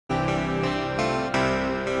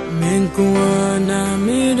Menguana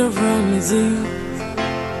made of Ramsey.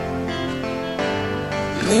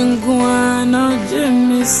 Menguana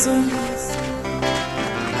Jemison.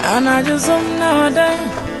 And I just don't know that.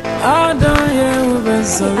 I don't hear what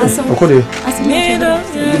so. Okay. Made of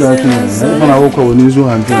When I woke up when you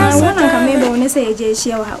and I want to come in on say J.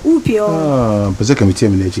 Upio. Ah, but I can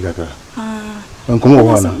tell me Chicago. And come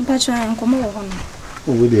on, Pacha and come on.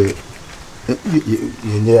 Oh, with the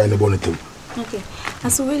yeah, and the bonnet. Okay.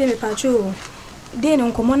 As we live patrol. Then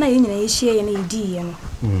on common in share an idea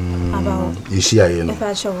about Ishia,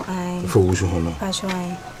 patrol. I for Owusu, patrol.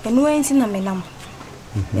 And no ain't in a menam.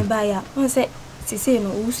 The buyer, one said, say no,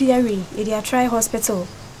 Owusu, it try hospital.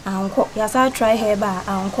 Uncle, yes, I try her by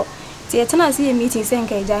uncle. See, I see a meeting saying,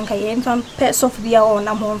 Janka, and from pets of beer or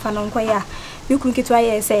no home for non-quaya. You could get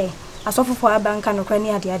why I say, I suffer for a bank and a cranny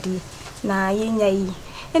at the idea. Na ye.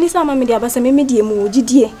 And it's a media, but some medium,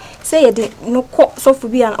 dear. Say it, no cock so for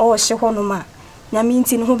beer and all shehonoma. Na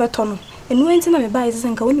means in Hoberton. And went in a bias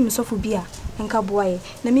and calling himself for beer and cowboy.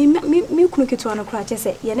 Na me could get to an crack,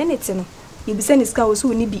 say, yen anything. You be sending scouts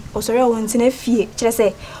who need be, or sorry, I want in a fear, just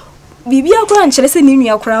say. Bibi akura nchele se ni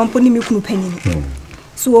nua akura mpo ni me kunu panyin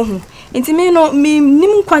so ohu enti me no me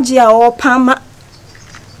nim kwaje a o pama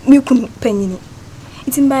me kunu panyin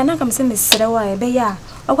enti mba na kam se me serewa e be ya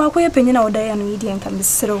akwa panyin na oda ya no yidi enka me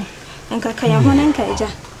serew enka kan ya ho na enka eja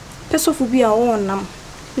pesofu bi a wo nam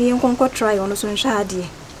me yenkonko try ono so nhwa ade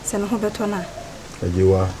se no ho beto na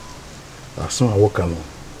Agyewaa aso a woka no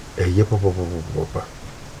eye popopopopa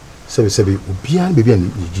sebe obia na bebi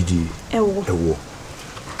an gidi ewo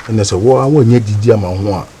and so what I want you to ama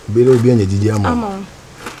ho a be le obi anya didi ama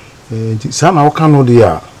sa na woka no de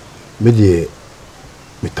a me de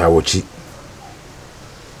metawochi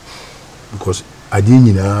because adi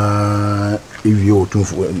nyina ewie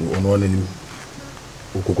otumfo ono nanim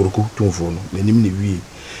okokoroku tumfo no nanim ne wie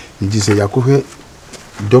nti se yakohwe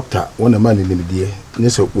doctor wona ma ne nim ne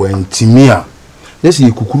se wantimi a ne se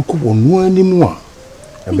yekukuruku ono anim a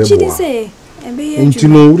ebe nti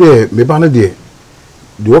no wure me ba na de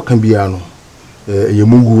what can be ano ye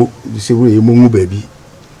mungu se we ye mungu baby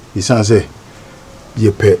isan say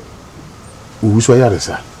ye pe Owusu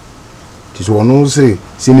ayaresa ti so ono say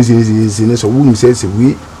sini so wu say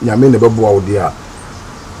we nyame ne bebo a ode a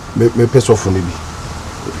me pesofu ne bi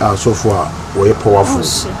a sofo a wo ye powerful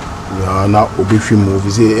ya na obehwi mu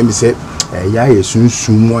bi say em say ya ye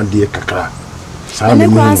sunsun ade kakra sa me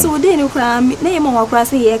mu so de ne kra na ye mo wakra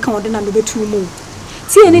say ye kan ode na no betu mu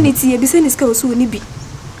ti ene ne ti ye bi say ne ska osu ni bi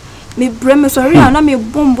me breme sorry na me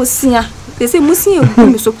bombo sia they say musi e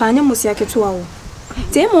me so panya musi aketo awo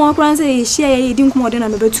te mo akran say hia ye di nkomo de na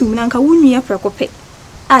me betum na nka wunwi aprekope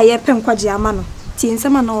a ye pe nkwaje ama no ti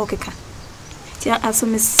nsema na okeka ti aso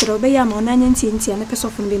me sero be ya ma na nya nti na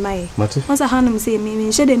pesofo no be mai once hanum say me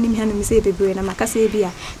nhede nim hanum say bebre na makasa e bia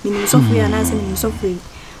me nim sofo ya na say nim sofo yi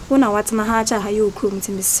wona watna ha cha ha ye okrom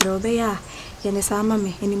ti me sero be ya ye ne sa ama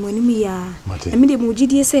me enimu anim ya e me de mu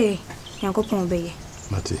gidie say yankopon be ye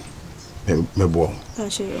mate meboa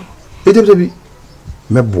edebi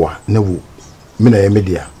meboa na wo me na ye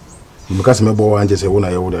media because meboa anje se wo na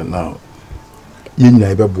ye wo na yenya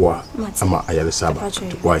ebeboa ama ayale saba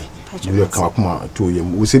why you come akoma to ye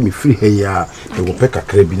wo se me free he ya e wo peka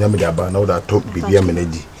kra bi na me da ba na wo da to bibia me na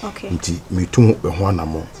di nti me tu ho ho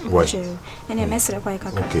anamo why ene mesre kwa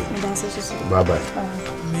ikaka me da so bye bye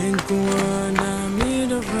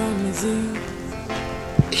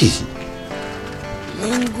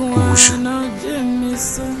Owusu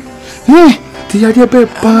ti ya de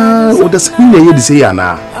pepa o da sin ye di se ya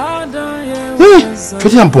na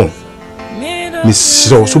feti ampon mi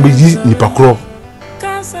so be ni pakro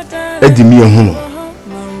e di mi ehun no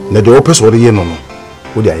na de o peso de ye no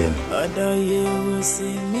o de aye no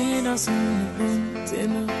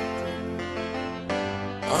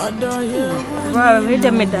wa we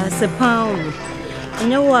de me da se pound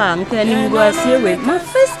Nyawa nkani mguasie we my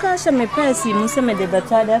first cash me pesi mu se me de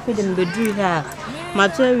batada afi de mbedru ha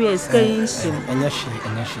materials kan shim enyashi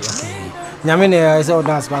okay nyame ne say o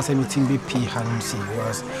dance ba say meeting be p hanum si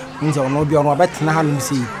because nza ono bi ono betena hanum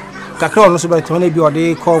si kakra ono so betena na bi o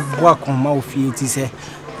de ko boa kon ma ofie ti se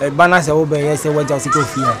bana se wo be ye se waja se ko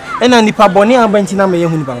fie ena nipa boni abanti na me ye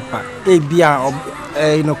hu ni papa e bia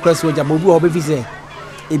no cross waja bobu o be fi se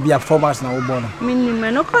e bia formats na wo bona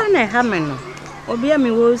minni no ko na ha me no obi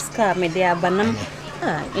ami wo ska me de abanam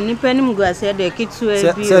enipa ni mguase de kitu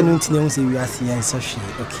e bi se no ntine hu se wi ase yan so hwe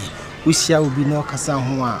okay we share will be no kasa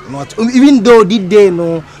ho not even though the day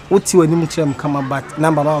no what you any trim come but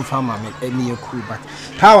number one farmer me cool but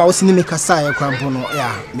how I was in me kasa ya kwampo no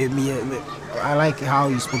yeah me I like how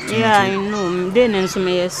you spoke to me. Yeah, I know. Then so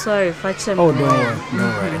me sorry for chim. Oh, don't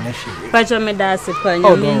worry. Pacho me da se pan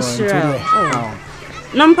you mean sure.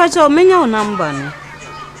 Nam pacho me nya number no.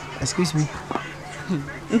 Excuse me.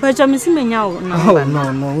 Pacho me si me nya number.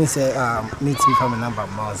 Oh no, we say meet me from a number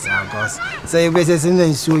months because say you say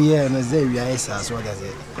something so yeah no say we are so what does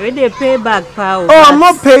it? We dey pay back pa. Oh, I'm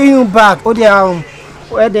not paying you back. Oh they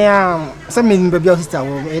where they some baby sister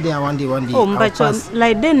where they one day. Oh, but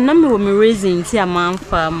like then na me wo me raising ti am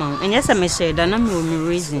farm and yes I me share that na me wo me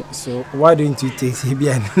raising. So why don't you take him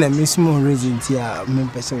and let me small raising ti a me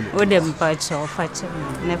person. O dem pacho fache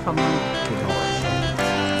never mind.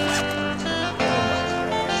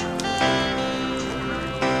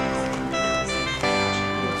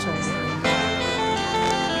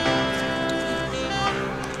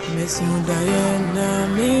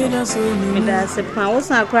 That's a plan. What's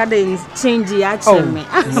not crowded change me.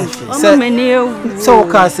 So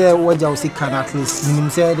can say what you see can at least minimum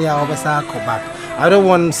say they are over back. I don't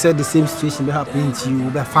want to say the same situation be happening to you,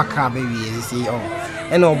 but fuck her baby, you say oh.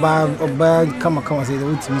 And Oba come and say the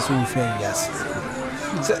ultimate so fair yes.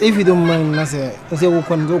 So if you don't mind, I say we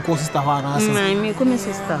can go close sister her and me come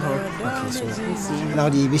sister her. Okay, so now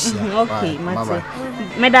the issue. Okay, bye.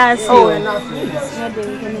 Me da say oh enough. Me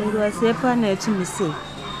can go say pa na to me say.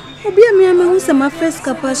 Obi me hu say my first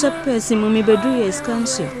capacity person me bedu yes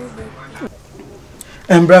kanse.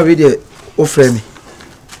 Embra we dey ofre me.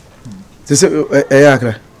 Say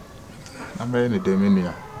akra. I'm ready to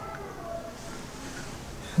menia.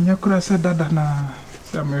 Nyakura said that na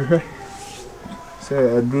say me say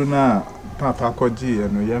aduna papa koji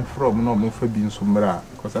eno yem from no mo fa bi nsumra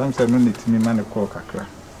because I'm say no netimi ma ne call kakra.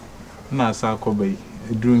 Na asa akobai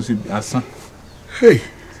eduru nsu asa. Hey,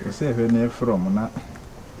 so say he ne from na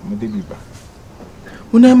mo de biba.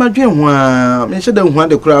 Una ma dwen ho a me hye da hu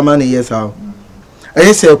ade kura ma ne yes how.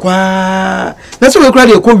 Aye say kwa na so we kura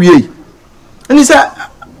de ko wie. Ani say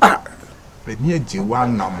be ni Agyewaa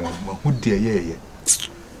na mo hu de ye.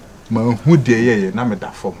 Ma hu de ye na me da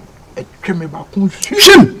fom. Etweme ba kun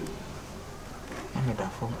hwim. Na me da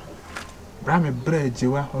fom. Bra me bra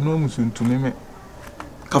Agyewaa ono musuntumi me.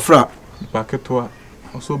 Kafra. Paketo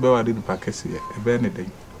also be wa de pakese e be ne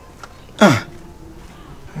den.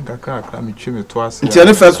 Ngaka me tweme to ase. Nti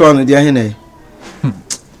ane first one de ahene.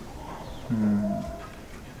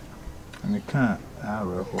 Ane kan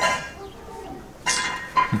awe ho.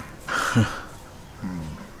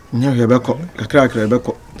 Nya hebeko kakra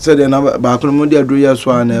hebeko. Say de na ba akro mo de aduru ya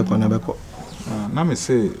so ana e ko na beko. Na me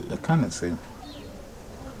say the kind of say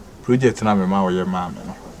project na me ma wo ye ma me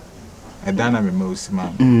no. E dan na me ma osi ma.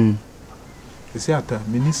 Ese ata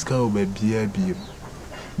miniska oba bia bia.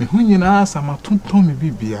 Me hu nyina asama tonton me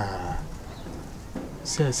bibia.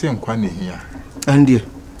 Se nkwa ne hia. Ande.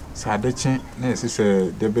 Sa de chen na ese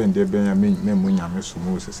se de ben ya me mu nyame so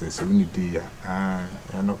mu se woni di ya.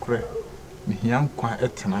 Ya no kre. Me hia nkwa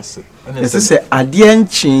etena se. Ese se ade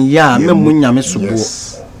nchin ya me mu nyame so bo.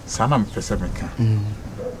 Sana me pese meka.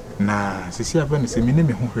 Na sisi abane se me ne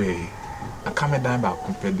me hu hwe. Aka me dan ba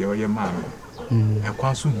kompede o ye ma me.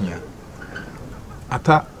 Ekwan so hia.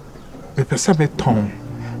 Ata me pese me ton.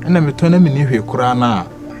 Na me ton na me ni hwe kura na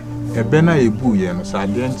ebe na ebu ye no sa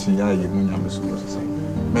ade nchin ya ye mu nyame so se.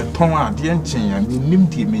 Me ton ade nchin ya ni nim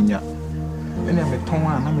di menya. Ene me ton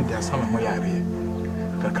a na me de asama ho yare.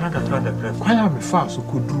 Kakra kwa ya me fa so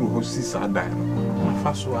koduru ho si sa dan no. Ma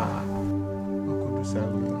fa so a kodu sa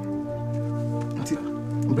we.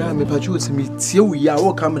 Bra me pachu se mi tie wu ya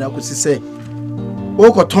wo kamera ko si se.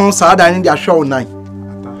 Wo ko ton sa dan de ahwe wo nan.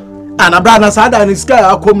 Ana bra na sa dan ni sky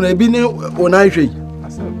akom na bi ni wo nan hwe.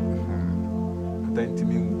 Asa. Ata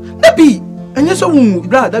ntimi wu. Nabi, enye so wu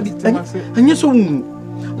bra da bi enye so wu.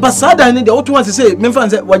 Ba sa dan ni de wo to wan se me fa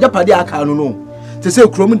se waja pade aka no no. Te se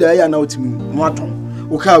krom da ya na otimi mo aton.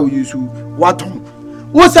 Wo ka Owusu waton.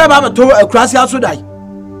 Wo say ba to akurasi aso dai.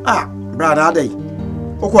 Bra na dai.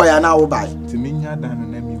 Wo ko ya na wo bai. Timi nya dan no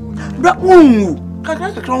na mi wu na. Bra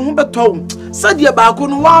kakra ho beto. Sadia ba ko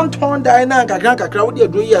no wan ton dai na kakra wo de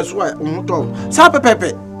aduro yeso a ho to. Sa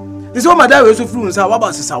pepepe. This one madam we so fru nsa wa ba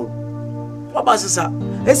sesa wo. Wa ba sesa.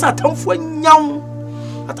 Esa tamfo nyaw.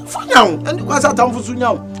 Atamfo nyaw. Andi kwa sa tamfo su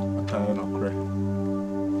nyaw.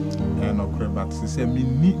 But say me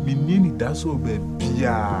ni da so be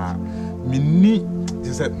bia me ni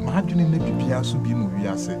say ma dwene na bibia so bi no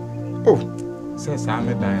wiase say sa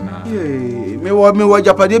me dan na me wo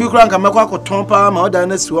japade bi kura nka mekwa akoton pa ma odan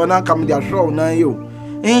na si wo na kam dia hwe na yo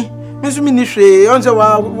me so me ni hwe on say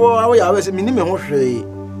wa ya we say me ni me ho hwe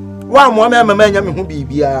Wa mo me nya me hu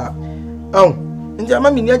bibia. Oh, nti ama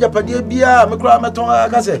me ni agapade bia me kura meton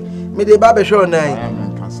aka se me de ba be hwe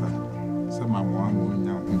onan. Kasa. Se ma mo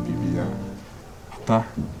nya hu bibia. Ata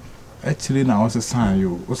actually na osesan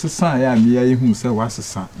yo. Osesan ya me ya hu se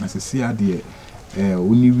wasesa na sesi ade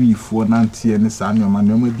oni wifo nantie ne sa nyoma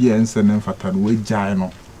nyoma bia ense ne mfata no wagyae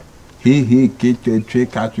no. He ke twe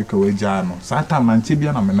ka we gyae no. Sata manche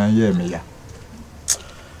bia na me nan ye me ya.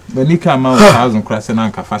 Benika ma 1000 krase na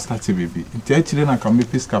nka fasta TVB. Nti achire na ka me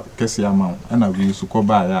piska kese ama na we su ko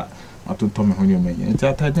ba ya atoto me honyo me. Nti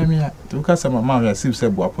atajame ya. To ka sama ma ya sip se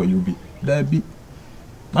bo apo yubi. Da bi.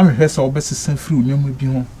 Na me hwesa obesesa free nyoma bi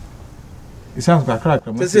ho. Isa ka kra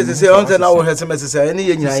kra. Se on na wo hwesa mesesa ene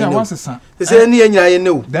ye nyina ene. Se ene ye nyina ene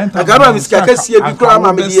o. Agaro miska kese bi kra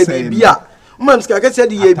ma me ye bibia. Mma miska kese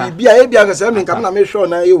de ye bibia e bia kese me nka na me hwe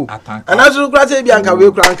na ye o. Anazo kra se bia nka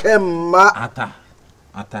we kra nka ma.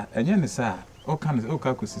 Ata enye ne sa o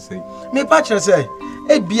ka kosisei me pa kire se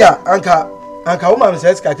e bia anka wo ma me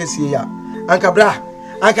se ska kese ya anka bra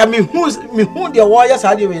anka me hu de wo ya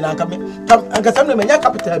sa de we na anka sam no me nya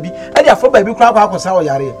capital bi e de afo ba bi kura akosa o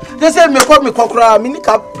yare de se me ko kura me ni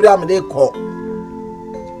ka pra me de ko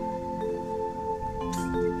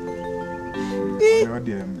yo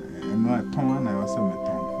de no ton na yo se me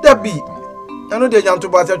ton da bi anu de nyanto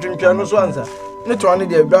ba se twintwa no so ansa ne to ane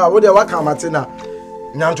de bra wo de wa ka mate na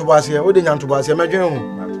nyanto ba se wo de nyanto ba se medwen hu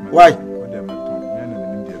why wo de me ton me na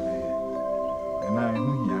nim de be na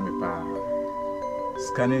hu hia me pa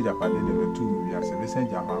scanner japade de me tu ya se be sen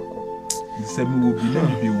jama ko se mi wo bi na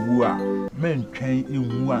bi wu a men twen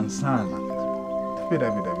ewu ansa na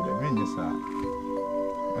bida me nyesa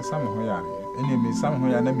asam ho ya ene me sam ho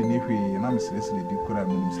ya na me ne hwe na me sele di kura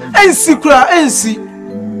me ensi kura ensi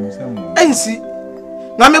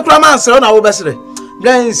na me kura man sere na wo besere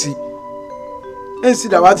bla ensi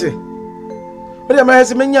da wate o de ma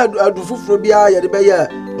se menya adu fufuro bia ye de be ye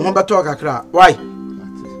ho beto kakra why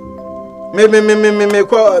me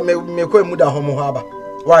ko emu da ho mo ho aba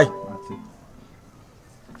why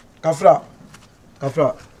kafra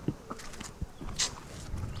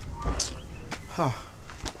ha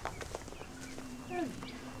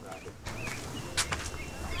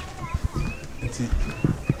enti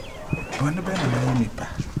wanda be na me pa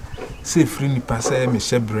se free ni pa se me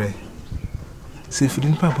shebre se free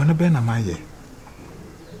ni pa wanda be na maye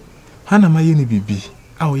hana maye ni bibi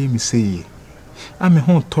a wo ye mi sey ame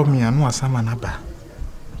ho to me anu asama na ba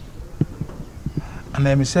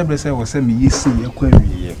ana me shebre se wo se me yesi ye kwa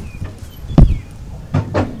wiye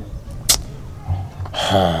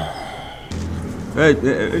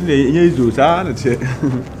nye izo sa na che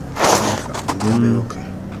okay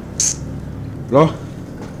lo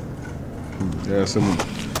yes mo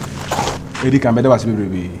edi kan be da wase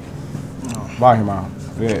bebrebe ba hima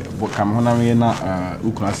bo kam ho na me na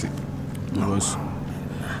ukunase because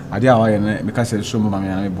ade a wa ye ne me ka se so mo ma me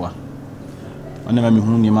na me boa ona ma me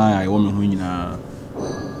hu ni ma ya wo me hu nyina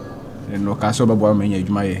no ka so ba boa me nya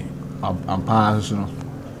adwuma ye ampa so no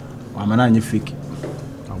wa ma na nya fake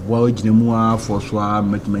aboa ogina mu a forso a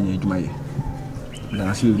matima nya adwuma ye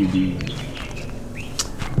na se yodi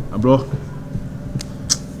abro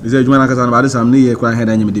is a jumana kasa na ba de sam ne ye kwa head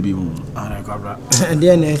anya me de bi hu ara kwabra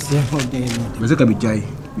de na ese ho de me se ka bi jai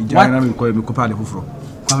na me ko pa de fufuro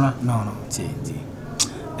kwabra no ti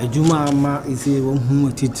ejuma ma ise wo hu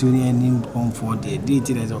titu ni ani on for de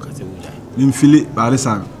ti na zo ka se wo jai nim fili ba de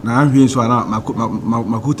sam na anhwe so ana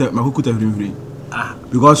makuta hwiri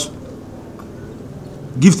because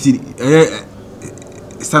Gifty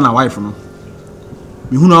Stunna wife no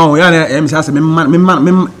me hu na o ya na me say me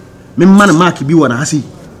man mark bi wona hasi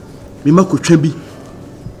me makotwa bi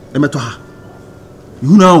e meto ha me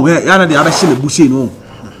hu na o ya na de abehye me busie no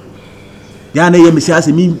ya na ye me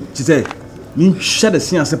say me ti say me hye de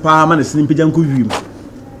sianse pa ma na sin pagya nko wiem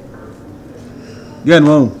ya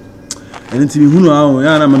no en ti me hu na o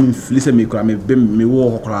ya na ma me filise me kra me wo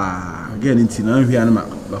hokra ya na ti na hwia na ma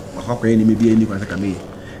akwa ni me bi ni kwa saka me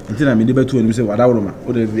ntina me de batu ani se wada woroma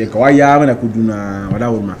o de ka wa ya ma na kuduna wada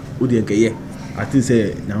woroma o de nke ye atin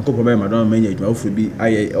se nyankopɔ bɛ madon manya adwuma ofo bi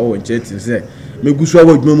aye o nche tin se megusu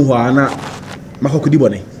awa adwuma mu ho ana makokodi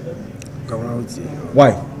bɔne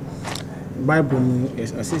why bible mu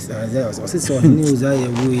assist ni uzaye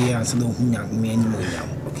wo ye aselo hunya me ani mo ya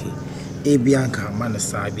okay e bianka man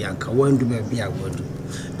sa bianka wandu be bia wadu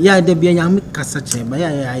ya de bia nyame kasa che ba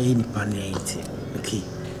ya ni paneti okay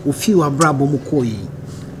ofi wa brabo mu koyi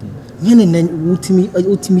nyene na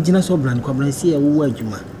utimi gina so brand kwa brand si ya wo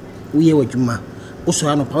adwuma uye wadwuma oso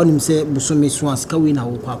ano pa onim se busome so aska we na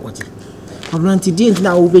wo kwa kwaje abranti die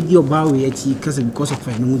na wo bedi oba we achi kase because of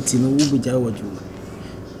no muti no wo beja wadwuma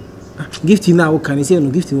Gifty now can say no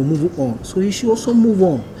Gifty will move on. So you should also move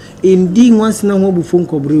on. Indeed, once now we phone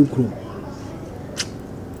call crew.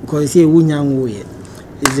 Because you say we young way.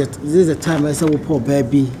 This is the time I say we poor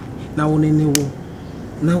baby. Now only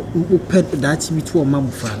now we pet that to a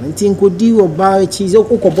mom fan. And think could do buy cheese or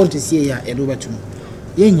want to see ya and over to me.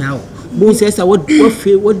 Yeah, now. Both says I what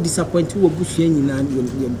disappoint you bush and you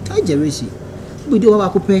we do our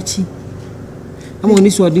cooperative. I'm on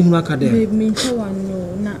this one didn't work at them. Me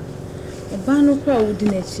no na. Obano crowd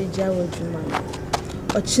didn't say Jawa Juma.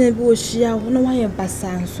 Or Chinebe was she out no why a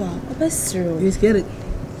bassan so. Obesro. You scared it.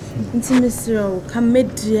 Intimacy come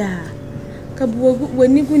media. Kabu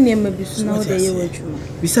when you name a business now the year Juma.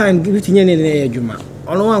 Besides, give it in any Juma.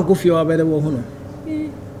 On one go for your better one.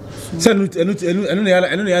 Salute and Jimino.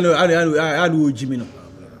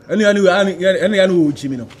 Any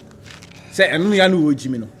Jimino. Say, any anu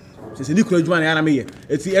Jimino. It's a little Juan Aname.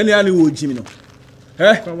 It's the any anu Jimino.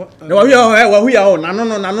 Eh? No, we are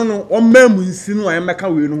no, one man will see no, I am a cow,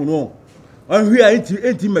 no. And we are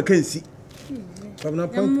 80 Mackenzie. Point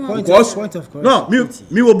of course. No,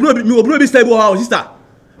 me will blow this table house, sister.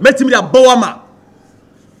 Met me a boama.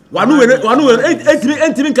 One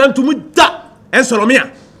 80 come to me that and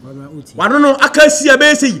Solomia. One don't know, I can't see a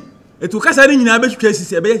baby. It took us a ring in our best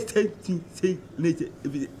cases. A best say later.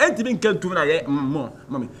 If it ain't even come to me, more,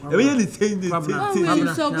 mommy. I really think this.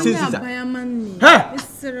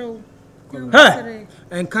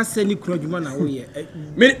 And can't send you clergyman away.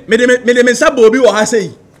 Me Sabo be what I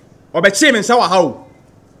say. Or by shame and sour how.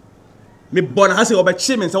 Me born has or by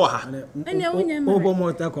shame and sour. Over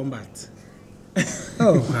mortal combat.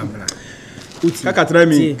 Oh, Kaka try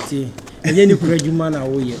me. And then you could you man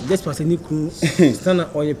away. This was a new Stunna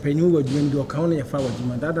or a penny would do a county of our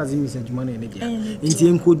Juma. That doesn't mean that money in again. In the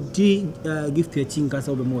end, could give to a chinkas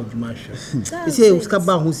of the more Jumasha. They say,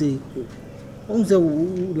 Skaba who say, also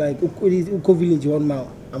like Uko village 1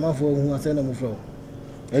 mile. I'm off for who I send them from.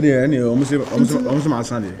 Any almost my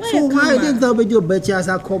Sunday. So why did thou be your betcha as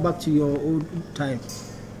I call back to your old time?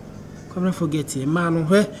 Come not forget it, man.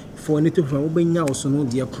 Where for a little from Ubin now, so no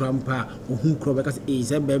dear crampa or who crop because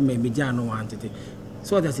is a bad maybe Jano wanted it.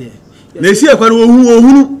 So what I say. They see a quite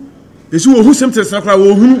who is who symptoms are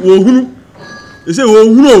who they say,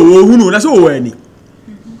 oh, no, that's all any.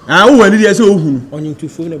 I when it is who on you to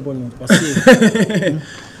phone a bonnet.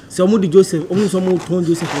 Some of the Joseph, only some more told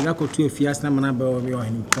Joseph and I could to a fiasco number of your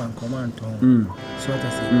command tone. So what I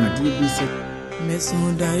say, I did be said. Miss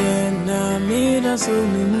Diana made us so